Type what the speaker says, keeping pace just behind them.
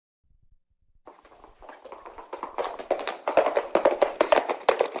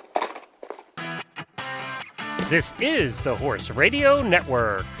This is the Horse Radio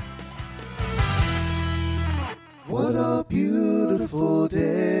Network. What a beautiful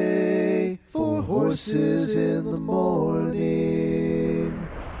day for horses in the morning.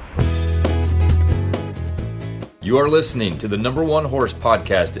 You are listening to the number one horse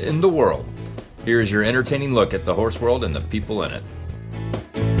podcast in the world. Here's your entertaining look at the horse world and the people in it.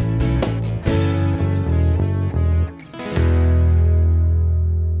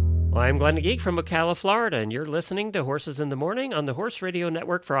 Well, I'm Glenn the Geek from Ocala, Florida, and you're listening to Horses in the Morning on the Horse Radio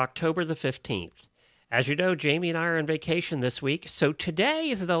Network for October the 15th. As you know, Jamie and I are on vacation this week, so today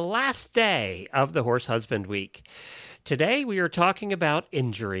is the last day of the Horse Husband Week. Today we are talking about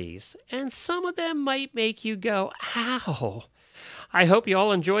injuries, and some of them might make you go, ow. I hope you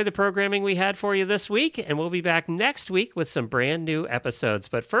all enjoy the programming we had for you this week, and we'll be back next week with some brand new episodes.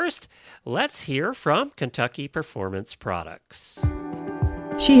 But first, let's hear from Kentucky Performance Products.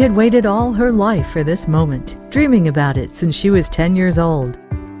 She had waited all her life for this moment, dreaming about it since she was 10 years old.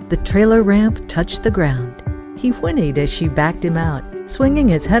 The trailer ramp touched the ground. He whinnied as she backed him out, swinging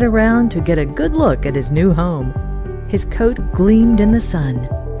his head around to get a good look at his new home. His coat gleamed in the sun.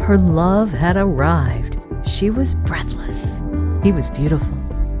 Her love had arrived. She was breathless. He was beautiful.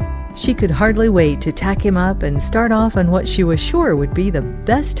 She could hardly wait to tack him up and start off on what she was sure would be the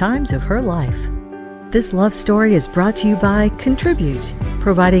best times of her life. This love story is brought to you by Contribute,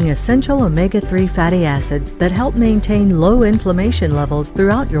 providing essential omega-3 fatty acids that help maintain low inflammation levels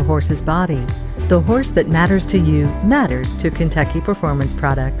throughout your horse's body. The horse that matters to you matters to Kentucky Performance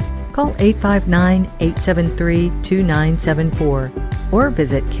Products. Call 859-873-2974 or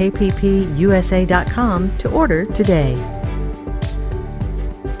visit kppusa.com to order today.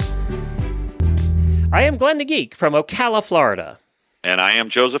 I am Glenn the Geek from Ocala, Florida. And I am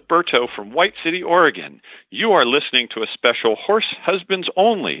Joseph Berto from White City, Oregon. You are listening to a special Horse Husbands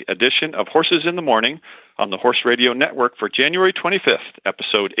Only edition of Horses in the Morning on the Horse Radio Network for January 25th,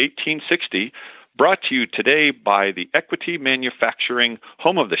 episode 1860, brought to you today by the Equity Manufacturing,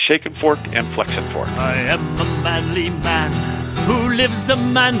 home of the Shaken Fork and Flexen Fork. I am a manly man who lives a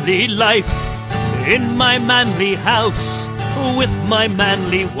manly life in my manly house with my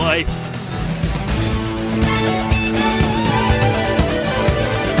manly wife.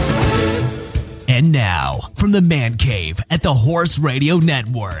 And now, from the Man Cave at the Horse Radio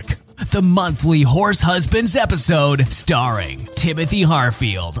Network, the monthly Horse Husbands episode starring Timothy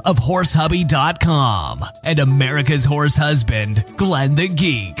Harfield of HorseHubby.com and America's Horse Husband, Glenn the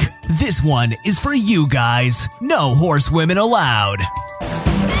Geek. This one is for you guys. No horsewomen allowed.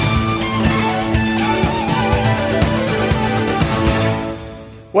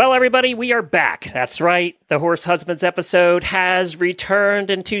 Well, everybody, we are back. That's right. The Horse Husbands episode has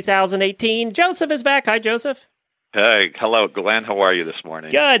returned in 2018. Joseph is back. Hi, Joseph. Hey, hello, Glenn. How are you this morning?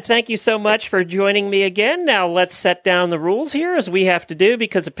 Good. Thank you so much for joining me again. Now, let's set down the rules here as we have to do,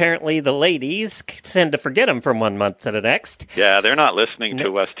 because apparently the ladies tend to forget them from one month to the next. Yeah, they're not listening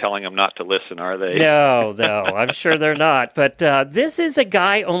to us telling them not to listen, are they? No, I'm sure they're not. But this is a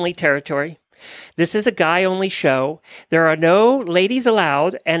guy-only territory. This is a guy-only show. There are no ladies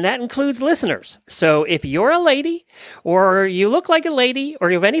allowed, and that includes listeners. So if you're a lady, or you look like a lady,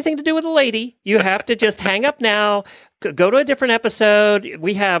 or you have anything to do with a lady, you have to just hang up now, go to a different episode.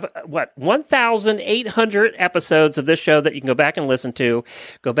 We have, 1,800 episodes of this show that you can go back and listen to.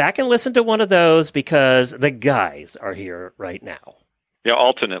 Go back and listen to one of those, because the guys are here right now. Yeah,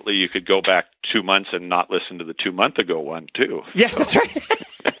 alternately, you could go back 2 months and not listen to the 2 month ago one, too. Yes, that's right.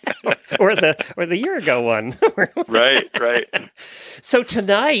 or the year ago one. Right. So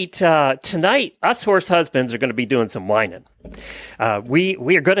tonight, us horse husbands are going to be doing some whining.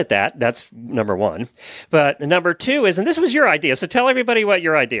 We are good at that. That's number one. But number two is, and this was your idea, so tell everybody what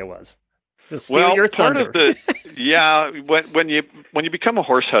your idea was. To steal your thunder. When you become a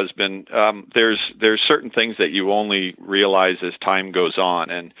horse husband, there's certain things that you only realize as time goes on,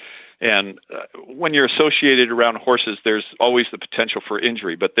 and when you're associated around horses, there's always the potential for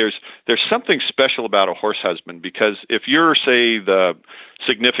injury. But there's something special about a horse husband, because if you're, say, the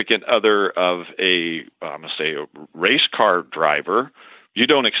significant other of a race car driver, you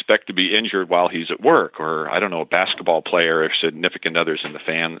don't expect to be injured while he's at work, or a basketball player, if significant others in the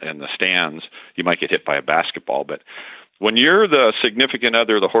stands, you might get hit by a basketball. But when you're the significant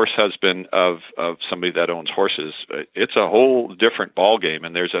other, the horse husband of somebody that owns horses, it's a whole different ballgame.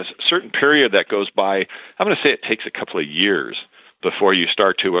 And there's a certain period that goes by. I'm going to say it takes a couple of years before you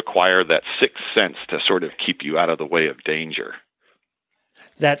start to acquire that sixth sense to sort of keep you out of the way of danger.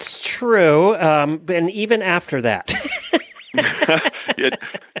 That's true. And even after that.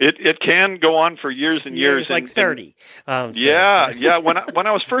 It can go on for years and years. Like 30. Yeah. When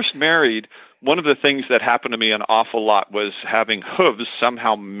I was first married, one of the things that happened to me an awful lot was having hooves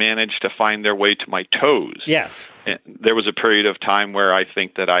somehow manage to find their way to my toes. Yes. And there was a period of time where I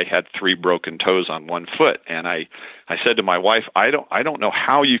think that I had 3 broken toes on one foot, and I said to my wife, I don't know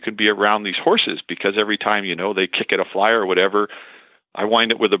how you can be around these horses, because every time, they kick at a fly or whatever, I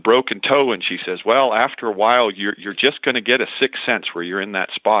wind up with a broken toe. And she says, well, after a while, you're just going to get a sixth sense where you're in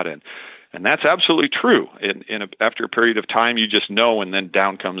that spot. And that's absolutely true. After a period of time, you just know, and then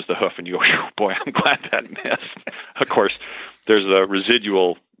down comes the hoof, and you go, boy, I'm glad that missed. Of course, there's a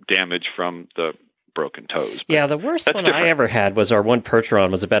residual damage from the broken toes. Yeah, the worst one I ever had was our one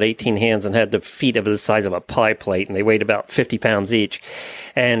Percheron was about 18 hands and had the feet of the size of a pie plate, and they weighed about 50 pounds each.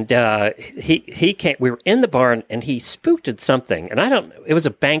 And he came. We were in the barn, and he spooked at something. And it was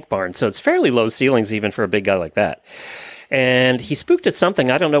a bank barn, so it's fairly low ceilings even for a big guy like that. And he spooked at something,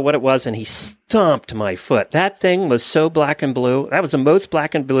 I don't know what it was, and he stomped my foot. That thing was so black and blue. That was the most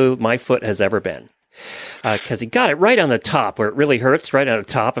black and blue my foot has ever been. Because he got it right on the top, where it really hurts, right on the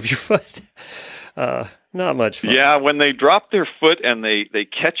top of your foot. Not much fun. Yeah, when they drop their foot and they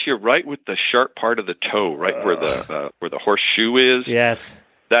catch you right with the sharp part of the toe, right where the horseshoe is. Yes.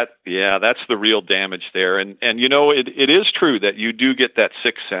 That's the real damage there. And it is true that you do get that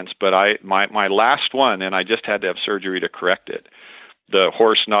sixth sense, but my last one, and I just had to have surgery to correct it. The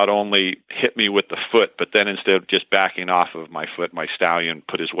horse not only hit me with the foot, but then instead of just backing off of my foot, my stallion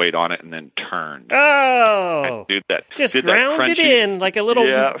put his weight on it and then turned. Oh! Just ground it in like a little,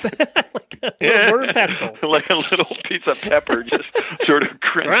 like a little word pestle. Like a little piece of pepper, just sort of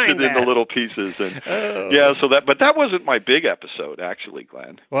crunched it into little pieces. And but that wasn't my big episode, actually,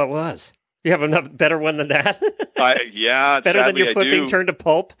 Glenn. What was? You have a better one than that? Better than your foot being turned to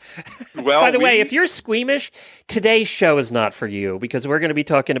pulp? Well, by the way, if you're squeamish, today's show is not for you, because we're going to be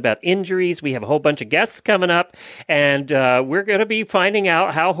talking about injuries. We have a whole bunch of guests coming up, and we're going to be finding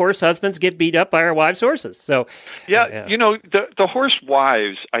out how horse husbands get beat up by our wives' horses. So, the horse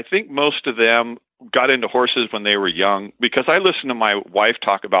wives, I think most of them got into horses when they were young, because I listened to my wife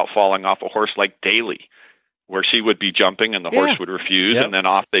talk about falling off a horse like daily, where she would be jumping and the horse would refuse, and then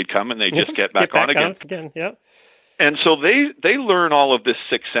off they'd come and they'd just get back on again. Yep. And so they learn all of this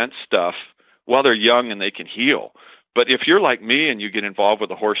sixth sense stuff while they're young and they can heal. But if you're like me and you get involved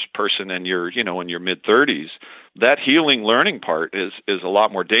with a horse person and you're, in your mid-30s, that healing learning part is a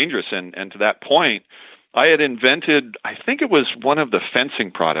lot more dangerous. And to that point, I had invented, I think it was one of the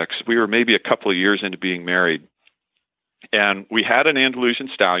fencing products. We were maybe a couple of years into being married. And we had an Andalusian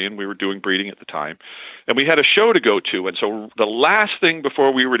stallion. We were doing breeding at the time. And we had a show to go to. And so the last thing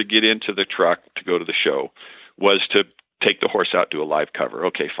before we were to get into the truck to go to the show was to take the horse out, do a live cover.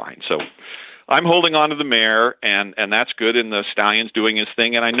 Okay, fine. So I'm holding on to the mare, and that's good, and the stallion's doing his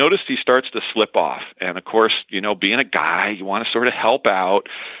thing. And I noticed he starts to slip off. And, of course, being a guy, you want to sort of help out.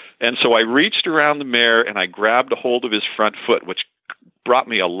 And so I reached around the mare, and I grabbed a hold of his front foot, which brought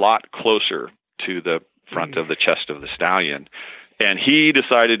me a lot closer to the front of the chest of the stallion. And he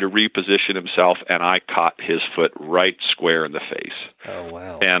decided to reposition himself, and I caught his foot right square in the face. Oh,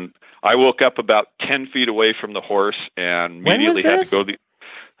 wow. And I woke up about 10 feet away from the horse and immediately had to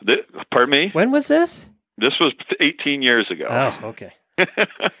go. Pardon me? When was this? This was 18 years ago. Oh, okay.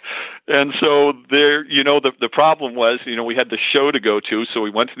 And so there, the problem was, we had the show to go to, so we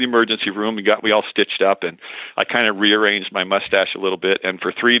went to the emergency room and we all stitched up, and I kind of rearranged my mustache a little bit. And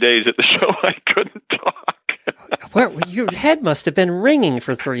for 3 days at the show, I couldn't talk. Well, your head must have been ringing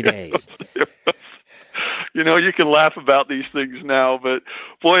for 3 days. You can laugh about these things now, but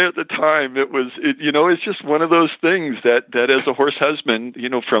boy, at the time it's just one of those things that as a horse husband,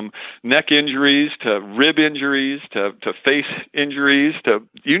 from neck injuries to rib injuries to face injuries to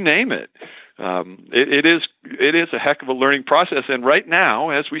you name it. It is a heck of a learning process. And right now,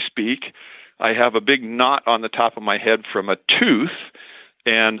 as we speak, I have a big knot on the top of my head from a tooth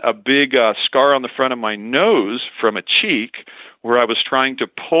and a big scar on the front of my nose from a cheek where I was trying to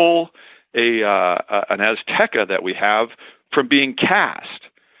pull an Azteca that we have from being cast.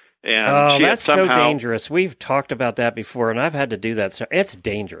 And that's so dangerous. We've talked about that before, and I've had to do that. So it's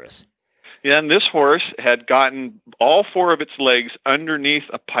dangerous. Yeah, and this horse had gotten all 4 of its legs underneath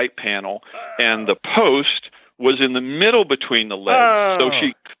a pipe panel, and the post was in the middle between the legs. So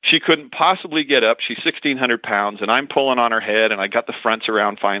she couldn't possibly get up. She's 1,600 pounds, and I'm pulling on her head, and I got the fronts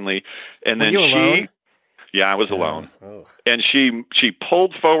around finally. And then alone? Yeah, I was alone. Oh. And she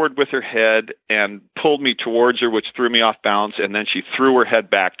pulled forward with her head and pulled me towards her, which threw me off balance. And then she threw her head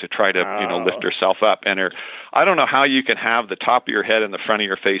back to try to, lift herself up. And I don't know how you can have the top of your head and the front of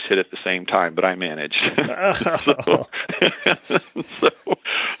your face hit at the same time, but I managed.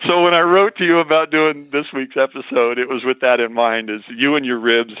 So when I wrote to you about doing this week's episode, it was with that in mind, as you and your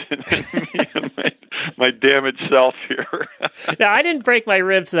ribs and me and my damaged self here. Now, I didn't break my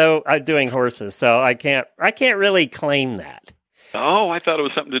ribs though doing horses, so I can't really claim that. Oh, I thought it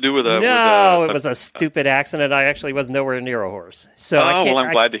was something to do with it was a stupid accident. I actually was nowhere near a horse. So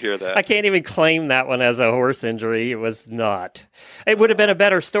I'm glad to hear that. I can't even claim that one as a horse injury. It was not. It would have been a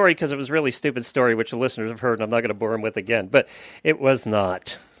better story because it was a really stupid story, which the listeners have heard, and I'm not going to bore them with again. But it was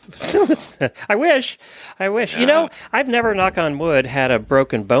not. I wish. Yeah. I've never, knock on wood, had a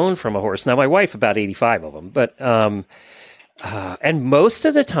broken bone from a horse. Now, my wife, about 85 of them, but and most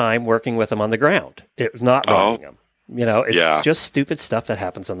of the time working with them on the ground. It was not riding them. It's just stupid stuff that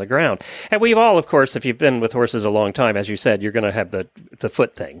happens on the ground. And we've all, of course, if you've been with horses a long time, as you said, you're going to have the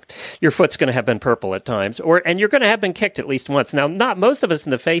foot thing. Your foot's going to have been purple at times, and you're going to have been kicked at least once. Now, not most of us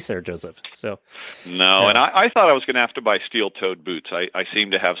in the face there, Joseph. So, no, and I thought I was going to have to buy steel-toed boots. I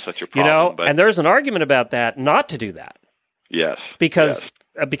seem to have such a problem. And there's an argument about that, not to do that. Yes. Because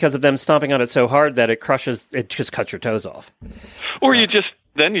of them stomping on it so hard that it just cuts your toes off. Or you just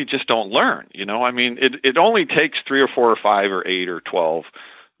don't learn. It only takes 3 or 4 or 5 or 8 or 12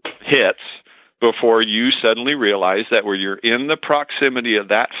 hits before you suddenly realize that where you're in the proximity of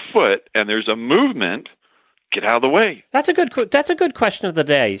that foot and there's a movement, get out of the way. That's a good question of the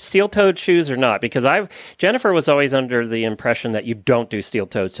day. Steel-toed shoes or not? Because Jennifer was always under the impression that you don't do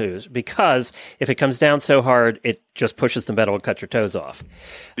steel-toed shoes because if it comes down so hard, it just pushes the metal and cuts your toes off.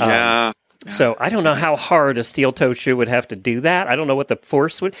 Yeah. So I don't know how hard a steel-toe shoe would have to do that. I don't know what the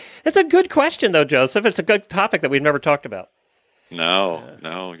force would. It's a good question, though, Joseph. It's a good topic that we've never talked about. No.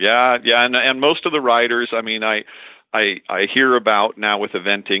 Yeah. And most of the riders, I hear about now with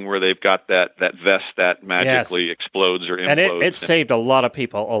eventing where they've got that vest that magically explodes or implodes. And it saved a lot of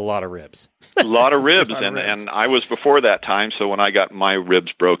people a lot of ribs. A lot of ribs. And I was before that time, so when I got my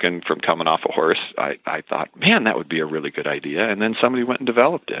ribs broken from coming off a horse, I thought, man, that would be a really good idea. And then somebody went and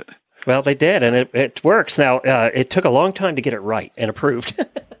developed it. Well, they did, and it works. Now, it took a long time to get it right and approved.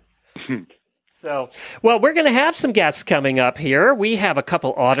 So, we're going to have some guests coming up here. We have a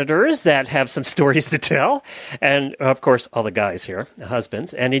couple auditors that have some stories to tell. And, of course, all the guys here, the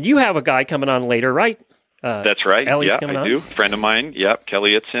husbands. And then you have a guy coming on later, right? That's right. Ellie's coming on. I do. Friend of mine,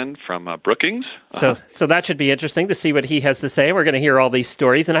 Kelly Itzen from Brookings. So that should be interesting to see what he has to say. We're going to hear all these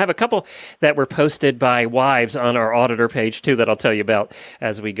stories. And I have a couple that were posted by wives on our auditor page, too, that I'll tell you about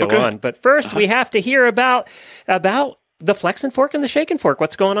as we go on. But first, we have to hear about the Flex and Fork and the Shake and Fork.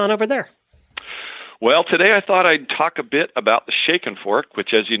 What's going on over there? Well, today I thought I'd talk a bit about the Shake and Fork,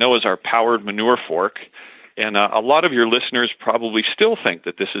 which, as you know, is our powered manure fork. And a lot of your listeners probably still think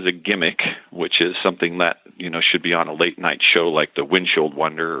that this is a gimmick, which is something that, should be on a late-night show like the Windshield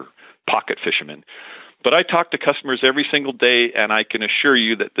Wonder or Pocket Fisherman. But I talk to customers every single day, and I can assure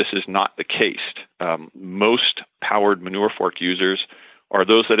you that this is not the case. Most powered manure fork users are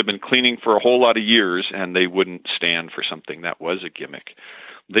those that have been cleaning for a whole lot of years, and they wouldn't stand for something that was a gimmick.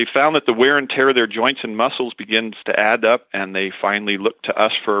 They found that the wear and tear of their joints and muscles begins to add up, and they finally look to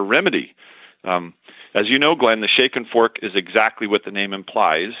us for a remedy. As you know, Glenn, the Shake and Fork is exactly what the name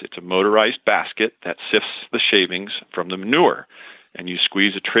implies. It's a motorized basket that sifts the shavings from the manure. And you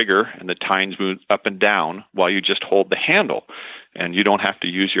squeeze a trigger, and the tines move up and down while you just hold the handle. And you don't have to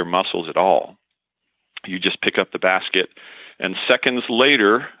use your muscles at all. You just pick up the basket, and seconds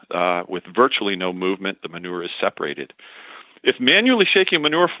later, with virtually no movement, the manure is separated. If manually shaking a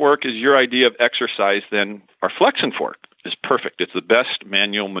manure fork is your idea of exercise, then our Flex and Fork is perfect. It's the best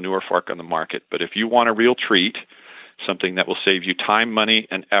manual manure fork on the market. But if you want a real treat, something that will save you time, money,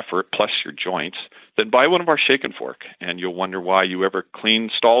 and effort, plus your joints, then buy one of our Shake and Fork, and you'll wonder why you ever clean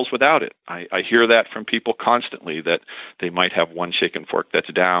stalls without it. I hear that from people constantly, that they might have one Shake and Fork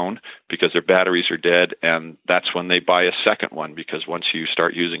that's down because their batteries are dead, and that's when they buy a second one, because once you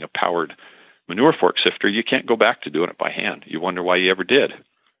start using a powered manure fork sifter, you can't go back to doing it by hand. You wonder why you ever did.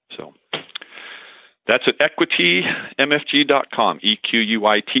 So that's at equitemfg.com,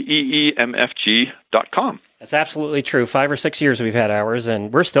 EQUITEEMFG.com. That's absolutely true. 5 or 6 years we've had ours,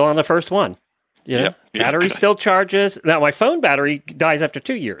 and we're still on the first one. Battery still charges. Now, my phone battery dies after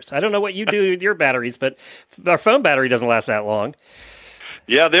 2 years. I don't know what you do with your batteries, but our phone battery doesn't last that long.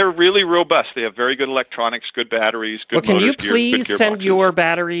 Yeah, they're really robust. They have very good electronics, good batteries, good Well, can you motors, please send your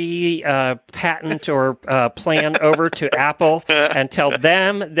battery patent or plan over to Apple and tell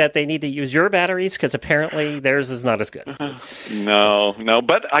them that they need to use your batteries because apparently theirs is not as good. No,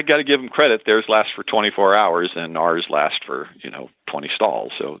 but I got to give them credit. Theirs last for 24 hours and ours last for, 20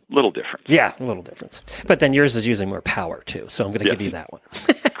 stalls, so little difference. Yeah, a little difference. But then yours is using more power too, so I'm going to give you that one.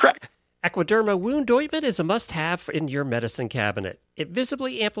 Correct. Aquaderma wound ointment is a must-have in your medicine cabinet. It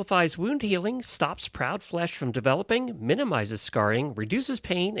visibly amplifies wound healing, stops proud flesh from developing, minimizes scarring, reduces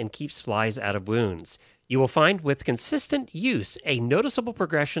pain, and keeps flies out of wounds. You will find with consistent use a noticeable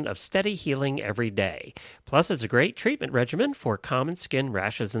progression of steady healing every day. Plus, it's a great treatment regimen for common skin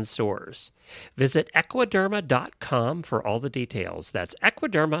rashes and sores. Visit Aquaderma.com for all the details. That's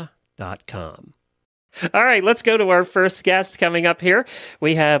Aquaderma.com. All right, let's go to our first guest coming up here.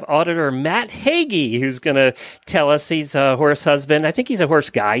 We have Auditor Matt Hagee, who's going to tell us he's a horse husband. I think he's a horse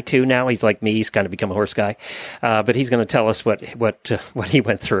guy, too, now. He's like me. He's kind of become a horse guy. But he's going to tell us what he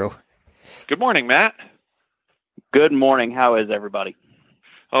went through. Good morning, Matt. Good morning. How is everybody?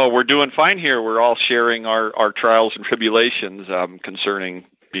 Oh, we're doing fine here. We're all sharing our trials and tribulations concerning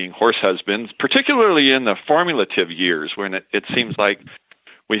being horse husbands, particularly in the formulative years when it seems like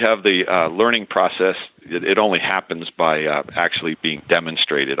we have the learning process. It only happens by actually being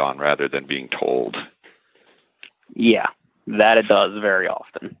demonstrated on rather than being told. Yeah, that it does very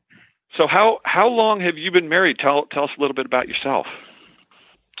often. So how long have you been married? Tell us a little bit about yourself.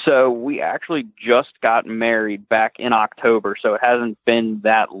 So we actually just got married back in October, so it hasn't been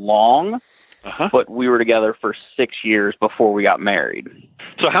that long, but we were together for 6 years before we got married.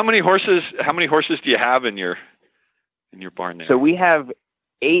 So how many horses do you have in your barn there? So we have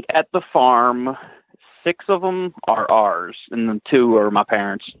 8 at the farm. 6 of them are ours, and then 2 are my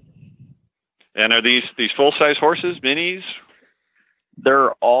parents. And are these full-size horses, minis?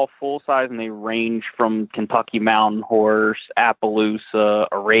 They're all full-size, and they range from Kentucky Mountain Horse, Appaloosa,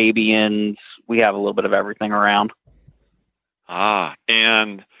 Arabians. We have a little bit of everything around.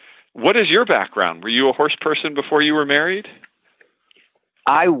 And what is your background? Were you a horse person before you were married?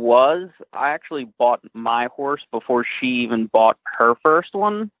 I was. I actually bought my horse before she even bought her first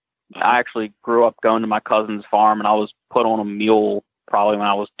one. I actually grew up going to my cousin's farm, and I was put on a mule probably when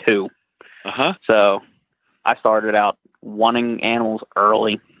I was 2. So I started out wanting animals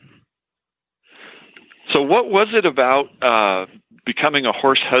early. So what was it about becoming a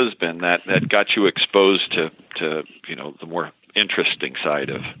horse husband that got you exposed to the more interesting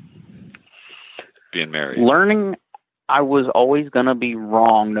side of being married? Learning I was always going to be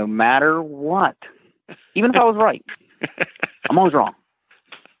wrong no matter what. Even if I was right. I'm always wrong.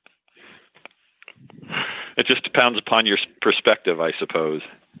 It just depends upon your perspective, I suppose.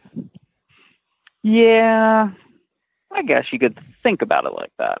 Yeah, I guess you could think about it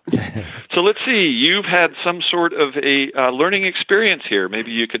like that. So let's see. You've had some sort of a learning experience here.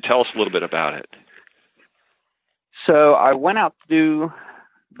 Maybe you could tell us a little bit about it. So I went out to do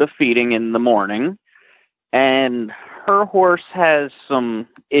the feeding in the morning, and her horse has some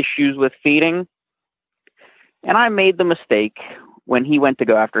issues with feeding. And I made the mistake when he went to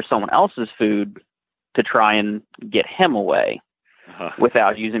go after someone else's food to try and get him away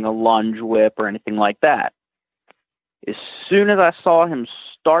without using a lunge whip or anything like that. As soon as I saw him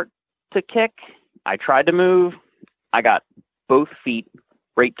start to kick, I tried to move. I got both feet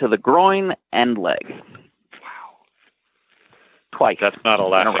right to the groin and leg. Wow. Twice. That's not a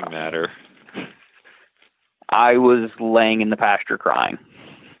laughing matter. I was laying in the pasture crying.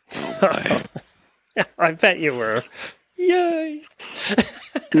 I bet you were. Yay!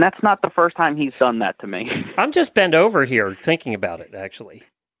 And that's not the first time he's done that to me. I'm just bent over here thinking about it, actually.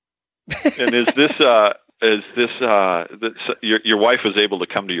 And is this your wife was able to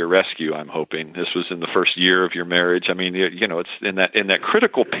come to your rescue? I'm hoping this was in the first year of your marriage. I mean, it's in that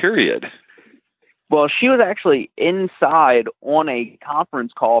critical period. Well, she was actually inside on a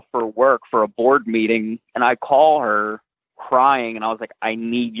conference call for work for a board meeting, and I call her crying, and I was like, I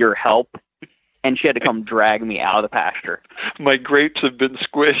need your help. And she had to come drag me out of the pasture. My grapes have been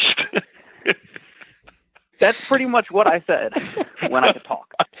squished. That's pretty much what I said when I could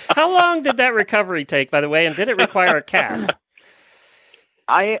talk. How long did that recovery take, by the way, and did it require a cast?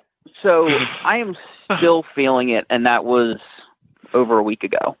 I am still feeling it, and that was over a week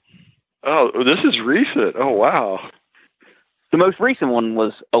ago. Oh, this is recent. Oh, wow. The most recent one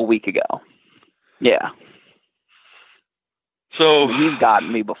was a week ago. Yeah. So he's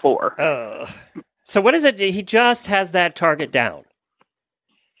gotten me before. So what is it? He just has that target down.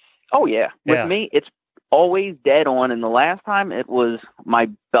 Oh, yeah. With me, it's always dead on. And the last time it was my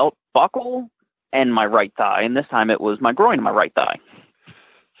belt buckle and my right thigh. And this time it was my groin and my right thigh.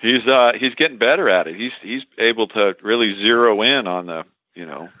 He's getting better at it. He's able to really zero in on the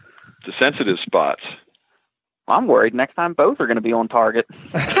sensitive spots. I'm worried next time both are going to be on target.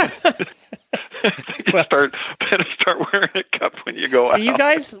 Better start wearing a cup when you go out. Do you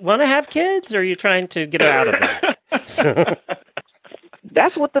guys want to have kids, or are you trying to get out of that? So.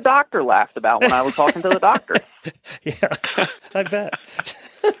 That's what the doctor laughed about when I was talking to the doctor. Yeah, I bet.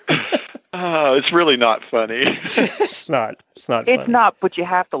 It's really not funny. It's not. It's not. It's funny. not, but you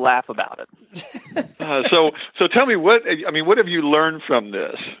have to laugh about it. So tell me what have you learned from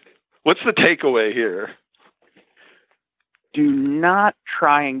this? What's the takeaway here? Do not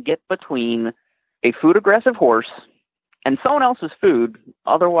try and get between a food-aggressive horse and someone else's food.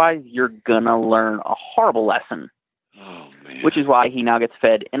 Otherwise, you're going to learn a horrible lesson. Oh, man. Which is why he now gets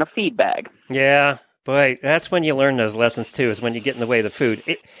fed in a feed bag. Yeah, boy, that's when you learn those lessons, too, is when you get in the way of the food.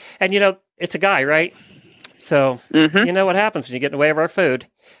 It's a guy, right? So, You know what happens when you get in the way of our food.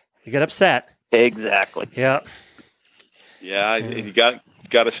 You get upset. Exactly. Yeah. Yeah, you got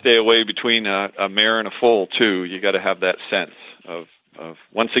to stay away between a mare and a foal too. You got to have that sense of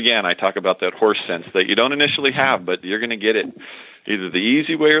once again, I talk about that horse sense that you don't initially have, but you're going to get it either the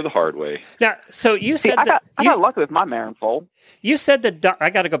easy way or the hard way. Now, so you said I got lucky with my mare and foal. You said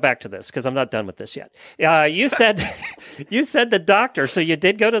I got to go back to this because I'm not done with this yet. You said the doctor. So you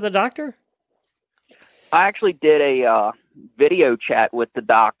did go to the doctor? I actually did a video chat with the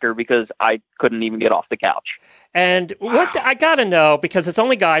doctor because I couldn't even get off the couch. And I got to know, because it's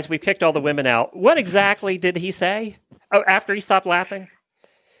only guys, we've kicked all the women out. What exactly did he say? Oh, after he stopped laughing?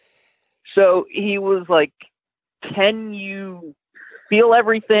 So he was like, can you feel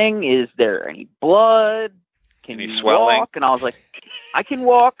everything? Is there any blood? Can any you swelling? walk? And I was like, I can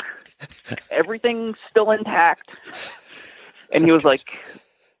walk. Everything's still intact. And he was like,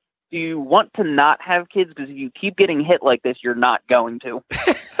 do you want to not have kids? Because if you keep getting hit like this, you're not going to.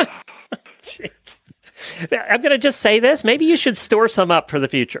 Jeez. I'm going to just say this. Maybe you should store some up for the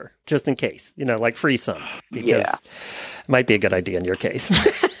future, just in case. Like freeze some, because it might be a good idea in your case.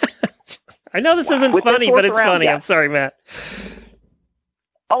 I know this isn't funny, but it's funny. I'm sorry, Matt.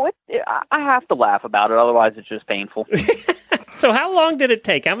 Oh, I have to laugh about it. Otherwise, it's just painful. So how long did it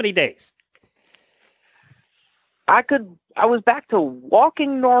take? How many days? I was back to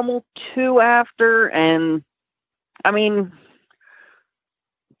walking normal 2 after, and I mean,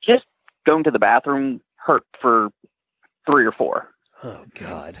 just going to the bathroom hurt for 3 or 4. Oh,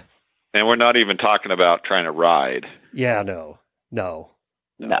 God. And we're not even talking about trying to ride. Yeah, no.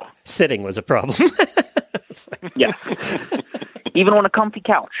 Sitting was a problem. Yeah. Even on a comfy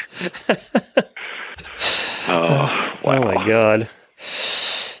couch. Wow. Oh, my God.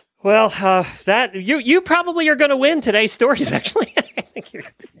 Well, that you probably are going to win today's stories, actually.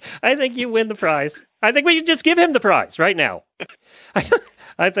 I think you win the prize. I think we should just give him the prize right now.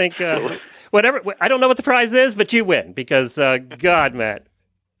 I think whatever. I don't know what the prize is, but you win because God, Matt.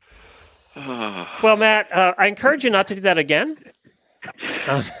 Well, Matt, I encourage you not to do that again.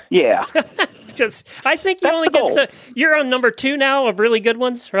 Yeah. Just, I think you only get. You're on number 2 now of really good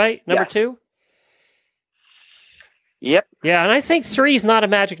ones, right? Number 2. Yep. Yeah, and I think 3 is not a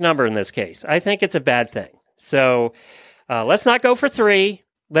magic number in this case. I think it's a bad thing. So let's not go for 3.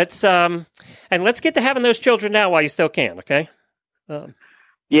 Let's get to having those children now while you still can. Okay.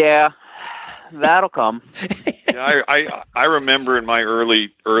 Yeah, that'll come. Yeah, I remember in my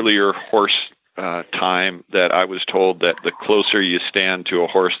earlier horse time that I was told that the closer you stand to a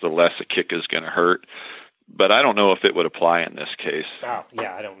horse, the less a kick is going to hurt. But I don't know if it would apply in this case. Oh,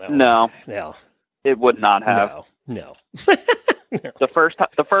 yeah, I don't know. No, it would not have. No. The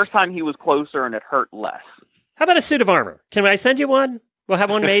first time he was closer and it hurt less. How about a suit of armor? Can I send you one? We'll have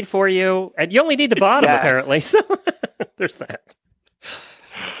one made for you, and you only need the bottom apparently. So there's that.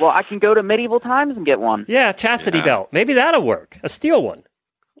 Well, I can go to Medieval Times and get one. Yeah, chastity belt. Maybe that'll work. A steel one.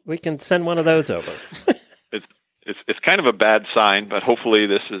 We can send one of those over. It's kind of a bad sign, but hopefully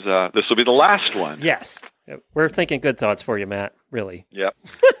this will be the last one. Yes. We're thinking good thoughts for you, Matt. Really. Yep.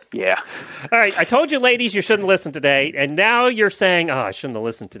 Yeah. All right. I told you, ladies, you shouldn't listen today, and now you're saying, "Oh, I shouldn't have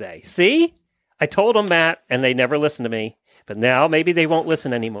listened today." See, I told them, Matt, and they never listened to me. But now maybe they won't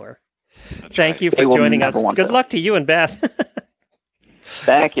listen anymore. Thank you for joining us. Good luck to you and Beth.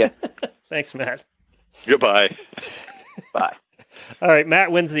 Thank you. Thanks, Matt. Goodbye. Bye. All right,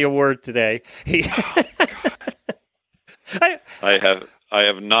 Matt wins the award today. I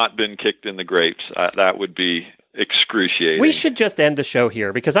have not been kicked in the grapes. That would be excruciating. We should just end the show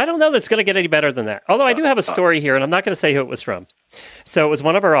here because I don't know that's going to get any better than that. Although I do have a story here, and I'm not going to say who it was from. So it was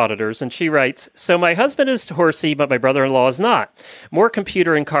one of our auditors, and she writes, "So my husband is horsey, but my brother-in-law is not. More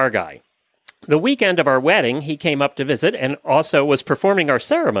computer and car guy. The weekend of our wedding, he came up to visit and also was performing our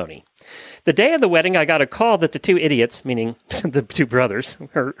ceremony. The day of the wedding, I got a call that the two idiots, meaning the two brothers,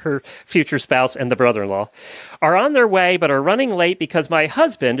 her future spouse and the brother-in-law, are on their way but are running late because my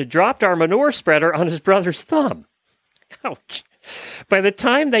husband dropped our manure spreader on his brother's thumb. Ouch. By the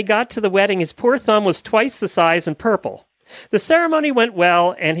time they got to the wedding, his poor thumb was twice the size and purple. The ceremony went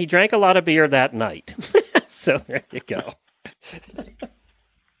well, and he drank a lot of beer that night. So there you go.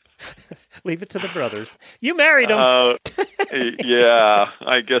 Leave it to the brothers. You married him. Yeah,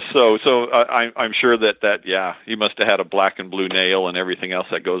 I guess so. So I'm sure that he must have had a black and blue nail and everything else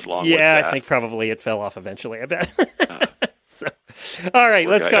that goes along with that. Yeah, I think probably it fell off eventually, I bet. So, all right,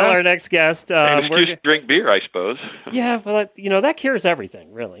 let's call our next guest. Excuse to drink beer, I suppose. Yeah, well, that cures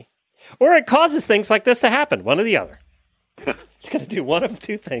everything, really. Or it causes things like this to happen, one or the other. It's going to do one of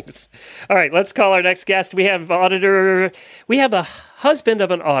two things. All right, let's call our next guest. We have a husband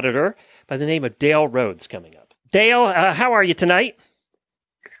of an auditor by the name of Dale Rhodes coming up. Dale, how are you tonight?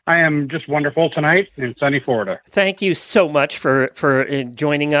 I am just wonderful tonight in sunny Florida. Thank you so much for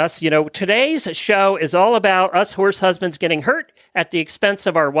joining us. Today's show is all about us horse husbands getting hurt at the expense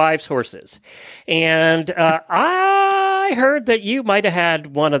of our wives' horses. And I heard that you might have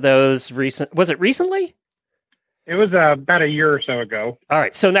had one of those was it recently? It was about a year or so ago. All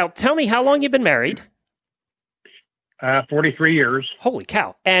right. So now tell me how long you've been married. 43 years. Holy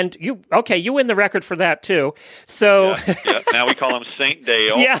cow. And you win the record for that too. So now we call him Saint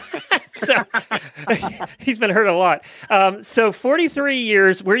Dale. Yeah. So he's been hurt a lot. So 43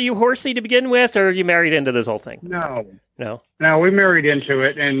 years, were you horsey to begin with, or you married into this whole thing? No, we married into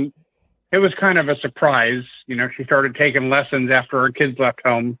it, and it was kind of a surprise. She started taking lessons after her kids left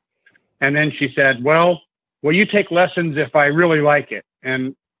home. And then she said, well, will you take lessons if I really like it?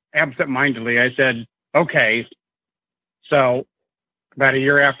 And absentmindedly, I said, okay. So about a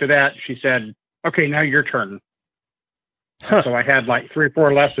year after that, she said, okay, now your turn. Huh. So I had like 3 or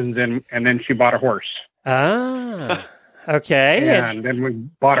 4 lessons and then she bought a horse. Ah, okay. And then we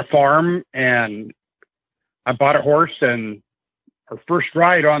bought a farm and I bought a horse, and her first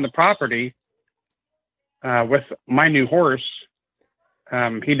ride on the property with my new horse,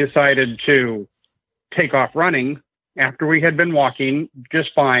 he decided to take off running after we had been walking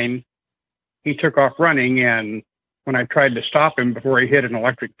just fine. He took off running, and when I tried to stop him before he hit an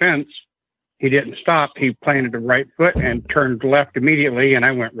electric fence, he didn't stop. He planted a right foot and turned left immediately, and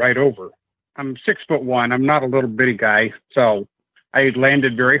I went right over. I'm 6'1". I'm not a little bitty guy, so I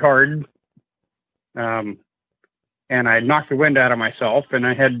landed very hard, and I knocked the wind out of myself. And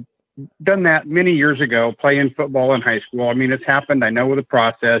I had done that many years ago, playing football in high school. I mean, it's happened. I know the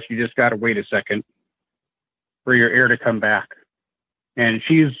process. You just got to wait a second for your air to come back. And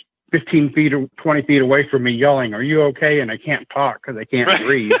she's 15 feet or 20 feet away from me yelling, "Are you okay?" And I can't talk because I can't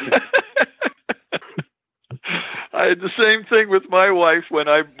breathe. I had the same thing with my wife when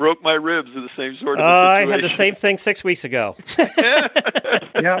I broke my ribs in the same sort of situation. I had the same thing 6 weeks ago.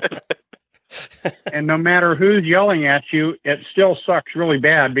 Yeah. And no matter who's yelling at you, it still sucks really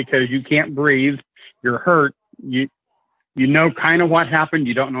bad because you can't breathe. You're hurt. You know kind of what happened.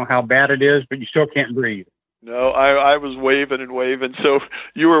 You don't know how bad it is, but you still can't breathe. No, I was waving and waving. So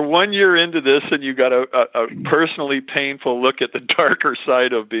you were 1 year into this, and you got a personally painful look at the darker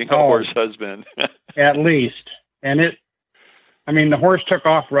side of being a horse husband. At least. And the horse took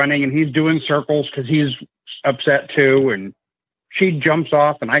off running, and he's doing circles because he's upset too. And she jumps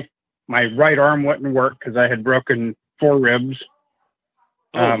off, and my right arm wouldn't work because I had broken 4 ribs.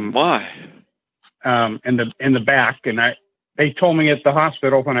 My! In the back, and they told me at the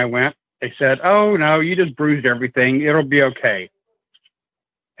hospital when I went. They said, "Oh no, you just bruised everything. It'll be okay."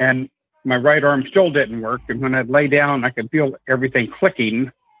 And my right arm still didn't work. And when I'd lay down, I could feel everything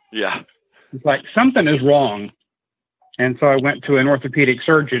clicking. Yeah. It's like something is wrong. And so I went to an orthopedic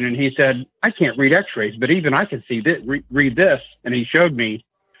surgeon, and he said, "I can't read x-rays, but even I can see this, read this." And he showed me.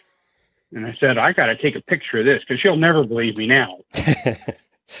 And I said, "I got to take a picture of this because she'll never believe me now."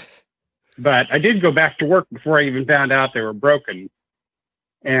 But I did go back to work before I even found out they were broken.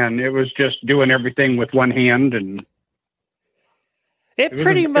 And it was just doing everything with one hand, and ribs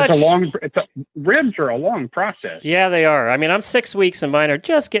are a long process. Yeah, they are. I mean, I'm 6 weeks, and mine are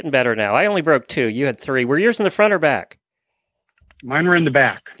just getting better now. I only broke 2. You had 3. Were yours in the front or back? Mine were in the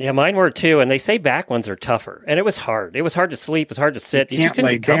back. Yeah, mine were too. And they say back ones are tougher. And it was hard. It was hard to sleep. It was hard to sit. You just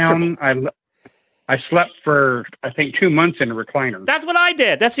couldn't lay down. I slept for, I think, 2 months in a recliner. That's what I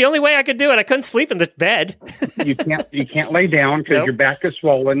did. That's the only way I could do it. I couldn't sleep in the bed. You can't lay down because your back is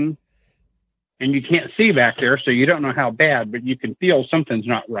swollen, and you can't see back there, so you don't know how bad, but you can feel something's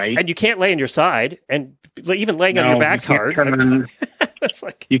not right. And you can't lay on your side, and even laying on your back's hard. It's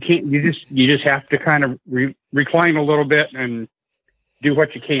like you can't. You just have to kind of recline a little bit and do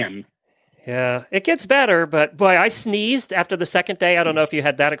what you can. Yeah, it gets better, but boy, I sneezed after the second day. I don't know if you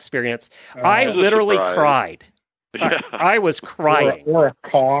had that experience. I literally cried. Yeah. I was crying. Or a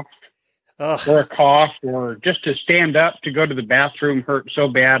cough. Ugh. Or a cough, or just to stand up to go to the bathroom hurt so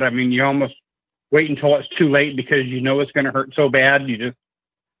bad. I mean, you almost wait until it's too late because you know it's going to hurt so bad. You just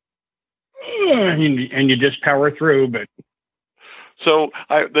and you just power through. But so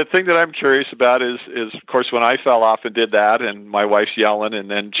the thing that I'm curious about is of course when I fell off and did that, and my wife's yelling, and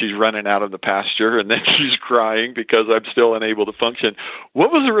then she's running out of the pasture, and then she's crying because I'm still unable to function.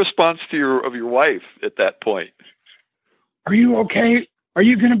 What was the response of your wife at that point? Are you okay? Are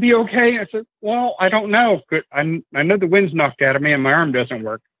you going to be okay? I said, well, I don't know. I know the wind's knocked out of me and my arm doesn't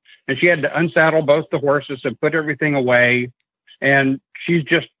work. And she had to unsaddle both the horses and put everything away. And she's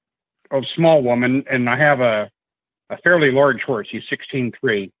just a small woman. And I have a fairly large horse. He's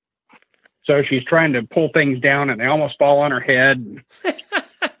 16.3. So she's trying to pull things down and they almost fall on her head.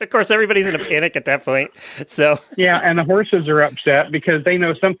 Of course, everybody's in a panic at that point. So yeah. And the horses are upset because they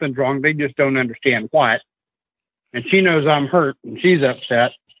know something's wrong. They just don't understand what. And she knows I'm hurt and she's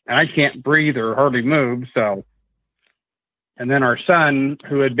upset and I can't breathe or hardly move. So, and then our son,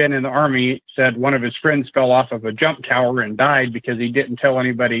 who had been in the Army, said one of his friends fell off of a jump tower and died because he didn't tell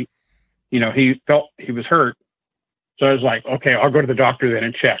anybody, he felt he was hurt. So I was like, okay, I'll go to the doctor then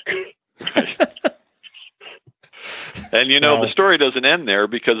and check. And the story doesn't end there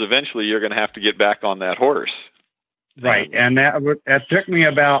because eventually you're going to have to get back on that horse. Right. And that took me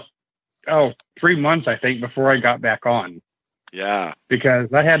about, 3 months, I think, before I got back on. Yeah.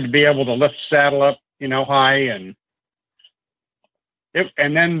 Because I had to be able to lift the saddle up, high and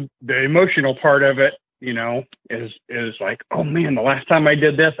then the emotional part of it, is like, oh man, the last time I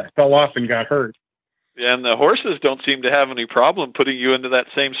did this, I fell off and got hurt. And the horses don't seem to have any problem putting you into that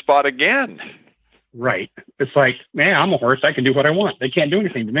same spot again. Right. It's like, man, I'm a horse. I can do what I want. They can't do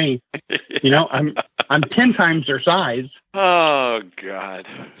anything to me. I'm 10 times their size. Oh God.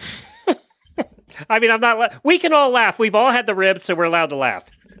 I mean, I'm not. We can all laugh. We've all had the ribs, so we're allowed to laugh.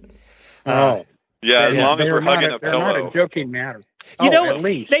 Yeah, as long as we're hugging a pillow. Not a joking matter. At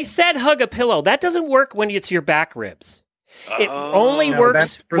least they said hug a pillow. That doesn't work when it's your back ribs. It only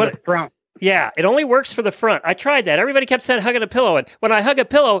works for the front. Yeah, it only works for the front. I tried that. Everybody kept saying hugging a pillow, and when I hug a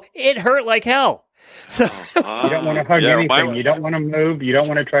pillow, it hurt like hell. So you don't want to hug anything. You don't want to move. You don't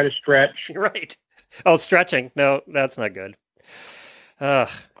want to try to stretch. Right. Oh, stretching. No, that's not good.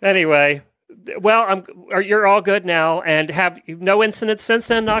 Anyway. Well, you're all good now, and have no incidents since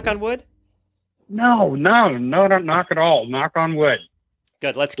then, knock on wood? No, don't knock at all. Knock on wood.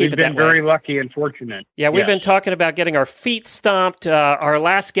 Good, let's keep it that way. We've been very lucky and fortunate. Yeah, we've been talking about getting our feet stomped. Our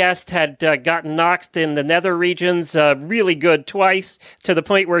last guest had gotten knocked in the nether regions really good twice, to the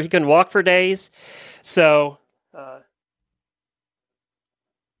point where he can walk for days. So...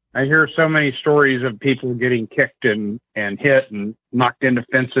 I hear so many stories of people getting kicked and hit and knocked into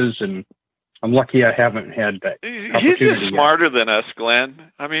fences, and I'm lucky I haven't had that. He's just smarter than us,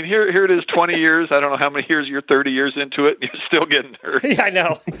 Glenn. I mean, here it is, 20 years. I don't know how many years you're 30 years into it, and you're still getting hurt. Yeah, I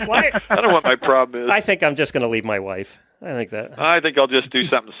know. Why? I don't know what my problem is. I think I'm just going to leave my wife. I think I'll just do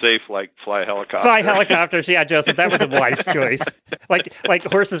something safe, like fly a helicopter. Fly helicopters, yeah, Joseph. That was a wise choice. Like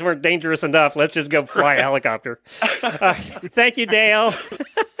horses weren't dangerous enough. Let's just go fly a helicopter. Thank you, Dale.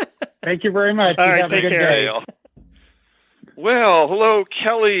 Thank you very much. All right, take care. Dale. Well, hello,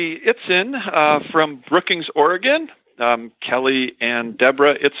 Kelly Itzen from Brookings, Oregon. Kelly and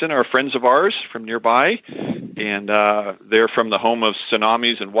Deborah Itzen are friends of ours from nearby, and they're from the home of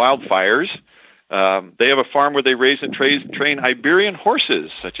tsunamis and wildfires. They have a farm where they raise and train Iberian horses,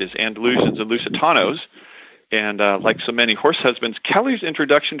 such as Andalusians and Lusitanos. And like so many horse husbands, Kelly's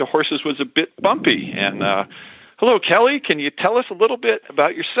introduction to horses was a bit bumpy. And hello, Kelly. Can you tell us a little bit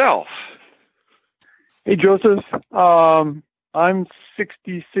about yourself? Hey, Joseph. I'm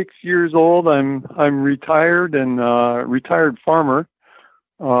 66 years old. I'm retired and retired farmer.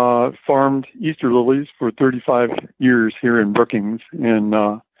 Farmed Easter lilies for 35 years here in Brookings, and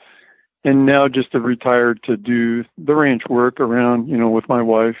now just have retired to do the ranch work around, with my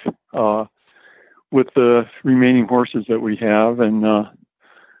wife, with the remaining horses that we have, and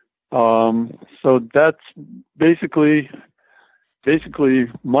so that's basically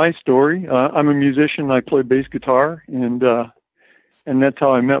my story. I'm a musician. I play bass guitar, and that's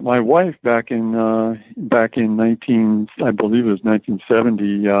how I met my wife back in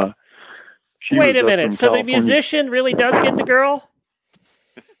 1970. Wait a minute. So the musician really does get the girl?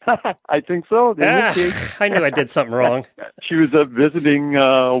 I think so. I knew I did something wrong. She was up visiting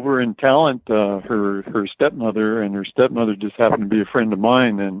over in Talent, her stepmother, and her stepmother just happened to be a friend of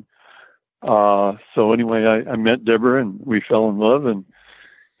mine. And so anyway, I met Deborah, and we fell in love. And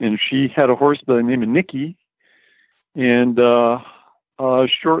she had a horse by the name of Nikki. And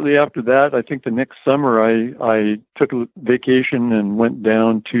shortly after that, I think the next summer, I took a vacation and went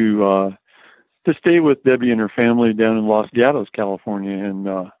down to stay with Debbie and her family down in Los Gatos, California.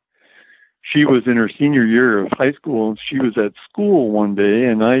 And she was in her senior year of high school, and she was at school one day,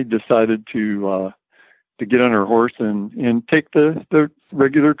 and I decided to get on her horse and take the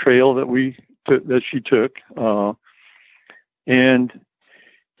regular trail that she took. And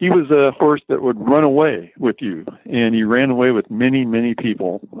he was a horse that would run away with you, and he ran away with many, many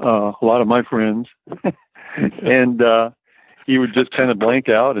people, a lot of my friends. And he would just kind of blank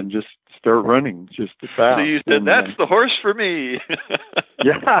out and just start running just as fast. So you said, that's the horse for me.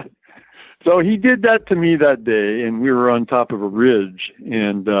 Yeah. So he did that to me that day, and we were on top of a ridge,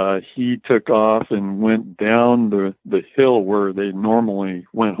 and he took off and went down the hill where they normally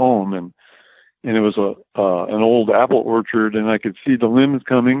went home, and it was an old apple orchard, and I could see the limbs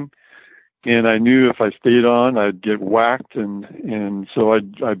coming, and I knew if I stayed on, I'd get whacked, and so I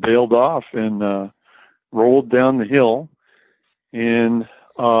bailed off and rolled down the hill, and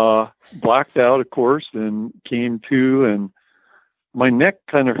blacked out, of course, and came to, and my neck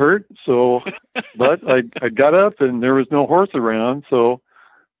kind of hurt. So, but I got up, and there was no horse around. So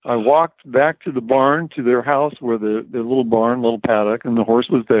I walked back to the barn, to their house, where the little barn, little paddock, and the horse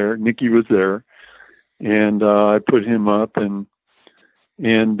was there. Nicky was there. And I put him up and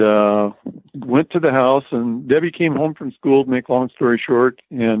went to the house, and Debbie came home from school, to make long story short.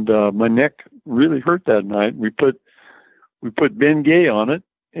 And my neck really hurt that night. We put Ben Gay on it,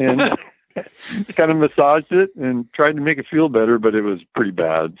 and kind of massaged it and tried to make it feel better, but it was pretty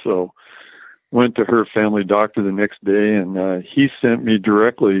bad. So went to her family doctor the next day, and he sent me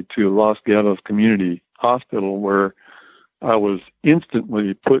directly to Los Gatos Community Hospital, where I was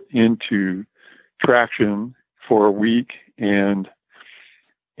instantly put into traction for a week and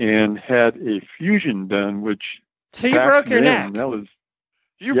had a fusion done, which so you broke your neck. That was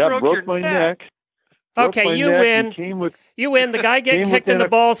broke my neck. Okay, you win. You win. The guy getting kicked in the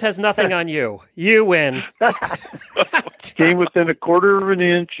balls has nothing on you. You win. Came within a quarter of an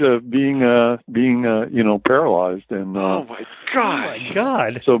inch of being paralyzed. And oh my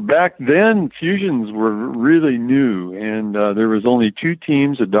God! So back then, fusions were really new, and there was only 2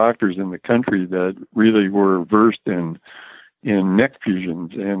 teams of doctors in the country that really were versed in neck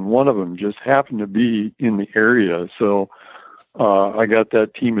fusions, and one of them just happened to be in the area. So I got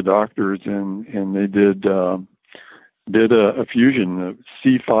that team of doctors, and they did a fusion,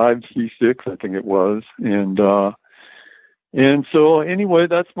 C5, C6, I think it was, and so anyway,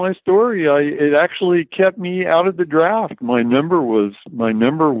 that's my story. It actually kept me out of the draft. My number was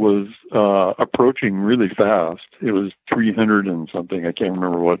approaching really fast. It was 300 and something. I can't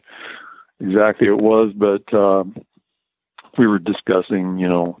remember what exactly it was, but we were discussing,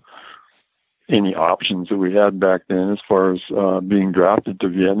 any options that we had back then as far as being drafted to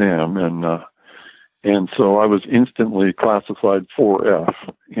Vietnam, and so I was instantly classified 4F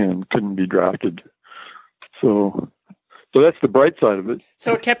and couldn't be drafted. So that's the bright side of it.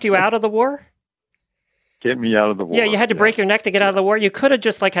 So it kept you out of the war? Get me out of the war. Yeah, you had to break your neck to get out of the war. You could have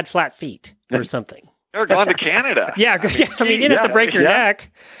just had flat feet or something. Or gone to Canada. Yeah, I mean, you didn't have to break your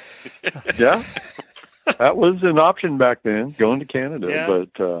neck. Yeah, that was an option back then, going to Canada. Yeah.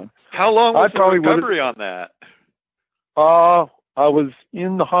 But how long was the recovery on that? I was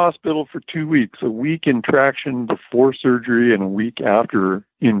in the hospital for 2 weeks, a week in traction before surgery and a week after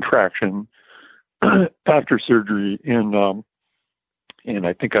in traction after surgery. And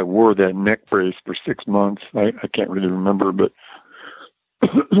I think I wore that neck brace for 6 months. I can't really remember, but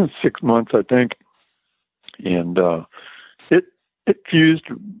 6 months, I think. And it fused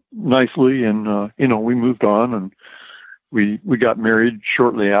nicely, and we moved on, and we got married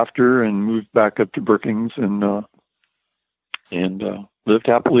shortly after and moved back up to Brookings and lived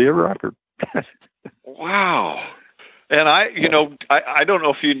happily ever after. Wow. And I don't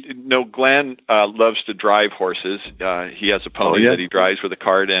know if you know, Glenn loves to drive horses. He has a pony that he drives with a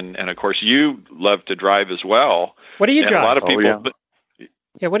cart, and of course you love to drive as well. What do you drive? A lot of people.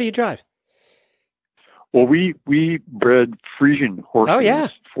 Yeah, what do you drive? Well, we bred Friesian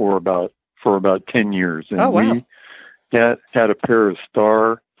horses for about 10 years, and we had a pair of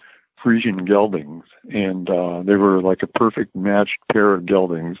Star Friesian geldings, and they were like a perfect matched pair of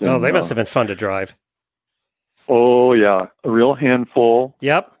geldings. And, they must have been fun to drive. Oh yeah, a real handful.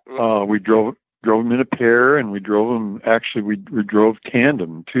 Yep. We drove drove them in a pair, and we drove them. Actually, we drove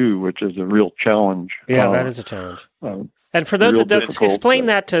tandem too, which is a real challenge. Yeah, that is a challenge. And for those that don't, explain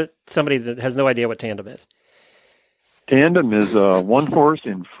that to somebody that has no idea what tandem is. Tandem is one horse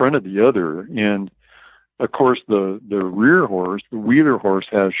in front of the other, and of course the rear horse, the wheeler horse,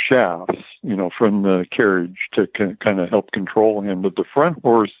 has shafts, from the carriage to kind of help control him, but the front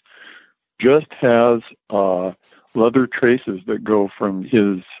horse just has leather traces that go from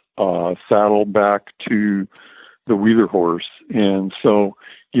his saddle back to the wheeler horse, and so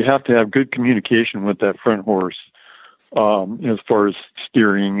you have to have good communication with that front horse as far as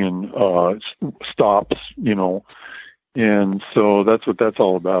steering and stops, and so that's what that's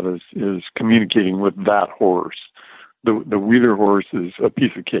all about is communicating with that horse. The wheeler horse is a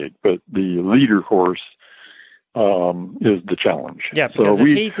piece of cake, but the leader horse is the challenge. Yeah, because if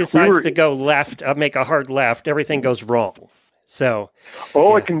he decides to go left, make a hard left, everything goes wrong. So,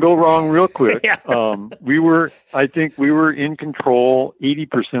 it can go wrong real quick. Yeah. I think we were in control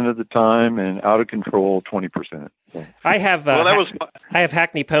 80% of the time and out of control 20%. I have I have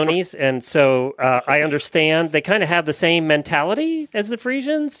Hackney ponies, and so I understand they kind of have the same mentality as the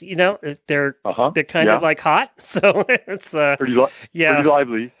Friesians. They're kind of like hot, so it's pretty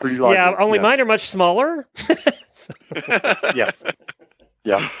lively. Yeah, only mine are much smaller. Yeah.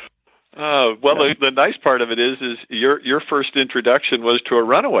 The nice part of it is your first introduction was to a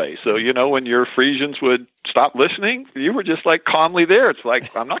runaway. So, when your Friesians would stop listening, you were just like calmly there. It's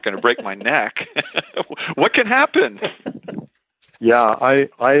like, I'm not going to break my neck. What can happen? Yeah,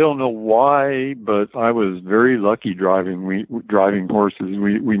 I don't know why, but I was very lucky driving horses.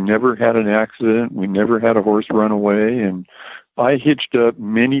 We never had an accident. We never had a horse run away, and I hitched up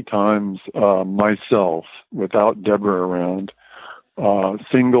many times myself without Deborah around.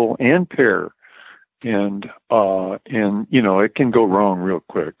 Single and pair, and it can go wrong real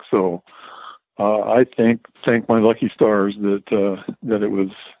quick. So I thank my lucky stars that it was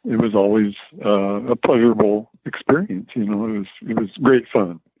always a pleasurable experience. It was great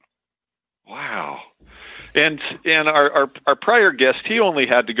fun. Wow. And our prior guest, he only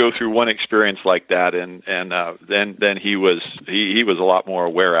had to go through one experience like that, and then he was a lot more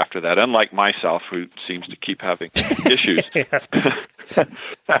aware after that. Unlike myself, who seems to keep having issues.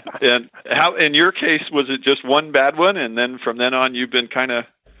 And how, in your case, was it just one bad one, and then from then on, you've been kind of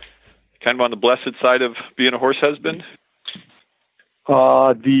on the blessed side of being a horse husband?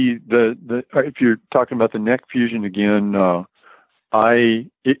 If you're talking about the neck fusion again,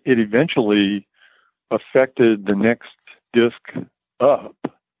 it eventually affected the next disc up.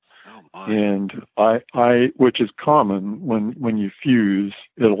 And I which is common when you fuse,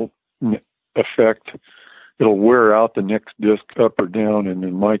 it'll wear out the next disc up or down, and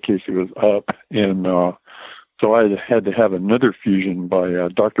in my case it was up, and so I had to have another fusion by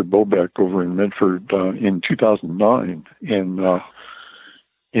Dr. Bobeck over in Medford in 2009,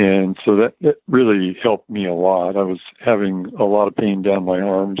 and so that really helped me a lot. I was having a lot of pain down my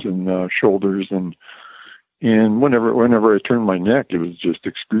arms and shoulders, and whenever I turned my neck, it was just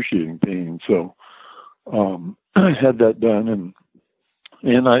excruciating pain. So I had that done,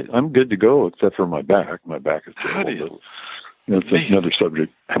 and I'm good to go except for my back. My back is terrible. That's another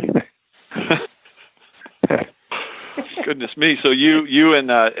subject. Goodness me! So you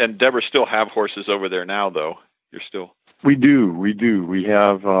and Deborah still have horses over there now, though. You're still. We do. We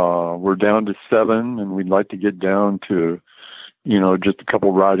have. We're down to 7, and we'd like to get down to, just a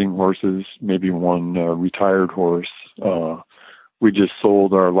couple riding horses, maybe one retired horse. We just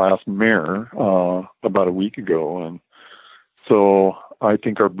sold our last mare about a week ago, and so I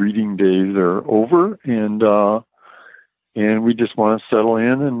think our breeding days are over, and we just want to settle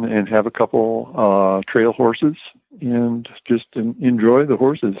in and have a couple trail horses and just enjoy the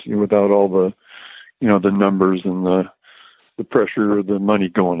horses without all the, the numbers and the pressure of the money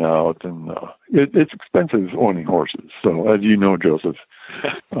going out. And it's expensive owning horses. So as you know, Joseph,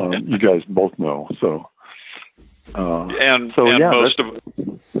 you guys both know. So most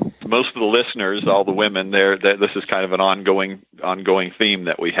of the listeners, all the women there, this is kind of an ongoing theme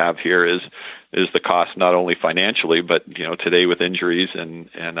that we have here is the cost, not only financially, but today with injuries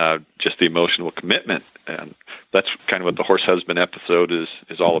and just the emotional commitment, and that's kind of what the Horse Husband episode is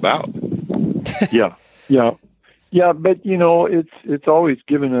all about. Yeah. But it's always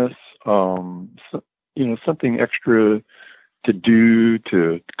given us something extra to do,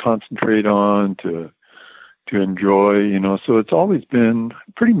 to concentrate on, to enjoy, so it's always been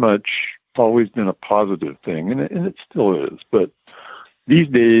a positive thing, and it still is. But these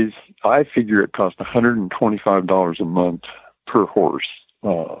days, I figure it costs $125 a month per horse,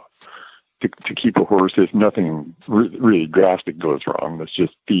 to keep a horse if nothing really drastic goes wrong. That's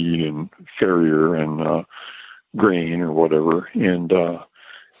just feed and farrier and grain or whatever. And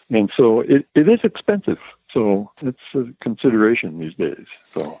so it is expensive. So it's a consideration these days.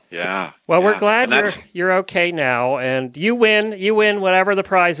 So yeah. Well, we're glad you're okay now, and you win whatever the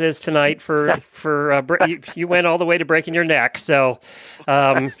prize is tonight for you win all the way to breaking your neck. So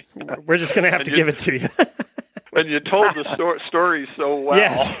we're just going to have to give it to you. When you told the story so well.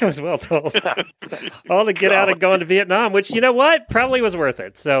 Yes, it was well told. All to get out of going to Vietnam, which, you know what, probably was worth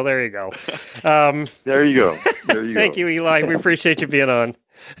it. So there you go. There you go. Thank you, Eli. We appreciate you being on.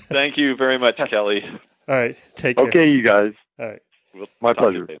 Thank you very much, Kelly. All right, take care. Okay, you guys. All right. My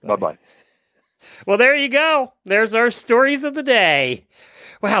pleasure. Bye-bye. Well, there you go. There's our stories of the day.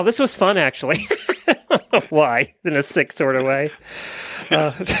 Wow, this was fun, actually. Why? In a sick sort of way.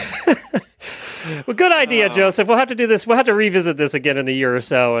 Well, good idea, Joseph. We'll have to do this. We'll have to revisit this again in a year or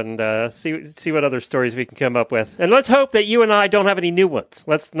so and see what other stories we can come up with. And let's hope that you and I don't have any new ones.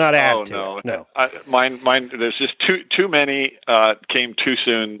 Let's not add to it. No. Mine. There's just too many came too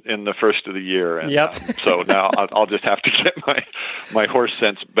soon in the first of the year. And, yep. So now I'll just have to get my horse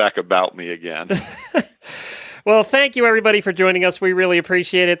sense back about me again. Well, thank you, everybody, for joining us. We really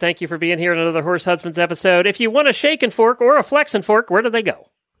appreciate it. Thank you for being here in another Horse Husbands episode. If you want a shake and fork or a flex and fork, where do they go?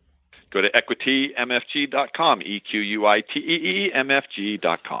 Go to equitymfg.com,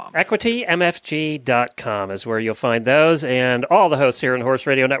 EQUITEEMFG.com. EquityMFG.com is where you'll find those, and all the hosts here in the Horse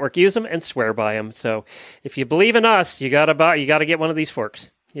Radio Network use them and swear by them. So if you believe in us, you got to get one of these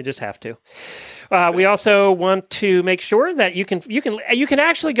forks. You just have to. We also want to make sure that you can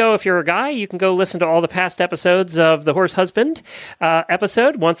actually go, if you're a guy, you can go listen to all the past episodes of the Horse Husband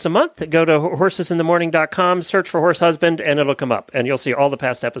episode once a month. Go to horsesinthemorning.com, search for Horse Husband, and it'll come up, and you'll see all the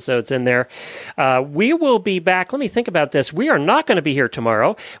past episodes in there. We will be back. Let me think about this. We are not going to be here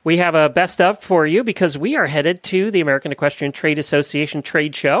tomorrow. We have a best of for you because we are headed to the American Equestrian Trade Association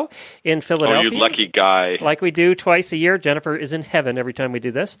trade show in Philadelphia. Oh, you lucky guy. Like we do twice a year. Jennifer is in heaven every time we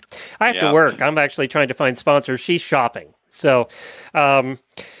do this. I have to work. I'm actually trying to find sponsors. She's shopping. So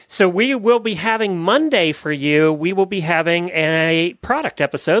we will be having Monday for you. We will be having a product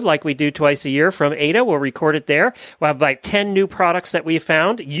episode like we do twice a year from Ada. We'll record it there. We'll have about 10 new products that we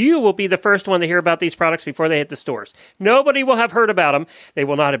found. You will be the first one to hear about these products before they hit the stores. Nobody will have heard about them. They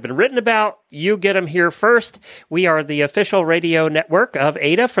will not have been written about. You get them here first. We are the official radio network of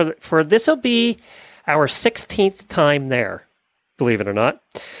Ada for this will be our 16th time there. Believe it or not.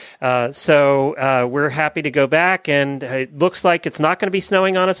 So we're happy to go back, and it looks like it's not going to be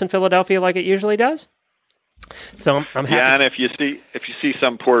snowing on us in Philadelphia like it usually does. So I'm happy. Yeah, and if you see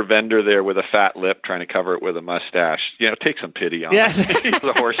some poor vendor there with a fat lip trying to cover it with a mustache, take some pity on him. He's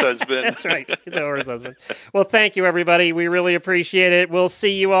a horse husband. That's right. He's a horse husband. Well, thank you, everybody. We really appreciate it. We'll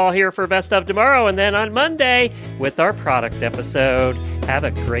see you all here for Best of tomorrow, and then on Monday with our product episode. Have a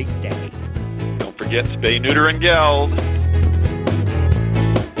great day. Don't forget, spay, neuter, and geld.